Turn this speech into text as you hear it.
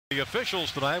The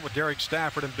officials tonight with Derek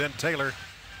Stafford and Ben Taylor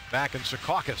back in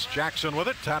Secaucus. Jackson with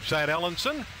it, topside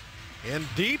Ellenson. In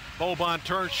deep, Boban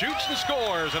turns, shoots and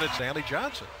scores, and it's Stanley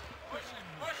Johnson.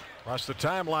 Across the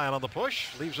timeline on the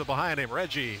push, leaves it behind him.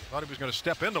 Reggie thought he was going to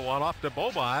step into one, off to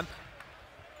Boban.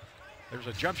 There's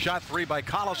a jump shot three by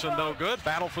Collison, no good.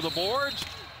 Battle for the boards.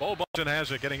 Boban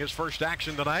has it, getting his first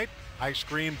action tonight. High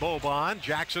screen, Boban.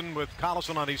 Jackson with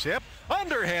Collison on his hip.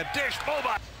 Underhand dish,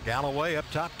 Boban. Galloway up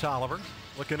top, Tolliver.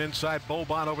 Looking inside,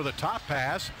 Boban over the top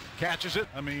pass. Catches it.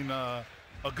 A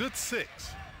good 6.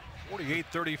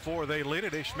 48-34, they lead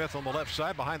it. Ish Smith on the left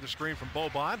side, behind the screen from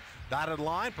Boban. Dotted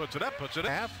line, puts it up, puts it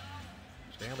half.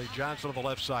 Stanley Johnson on the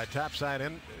left side, tap side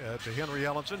in to Henry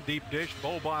Ellenson. Deep dish,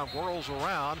 Boban whirls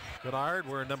around. Goddard,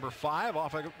 we're number 5.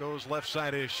 Off it goes left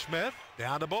side Ish Smith.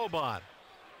 Down to Boban.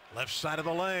 Left side of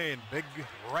the lane, big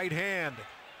right hand.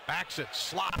 Backs it,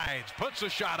 slides, puts a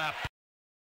shot up.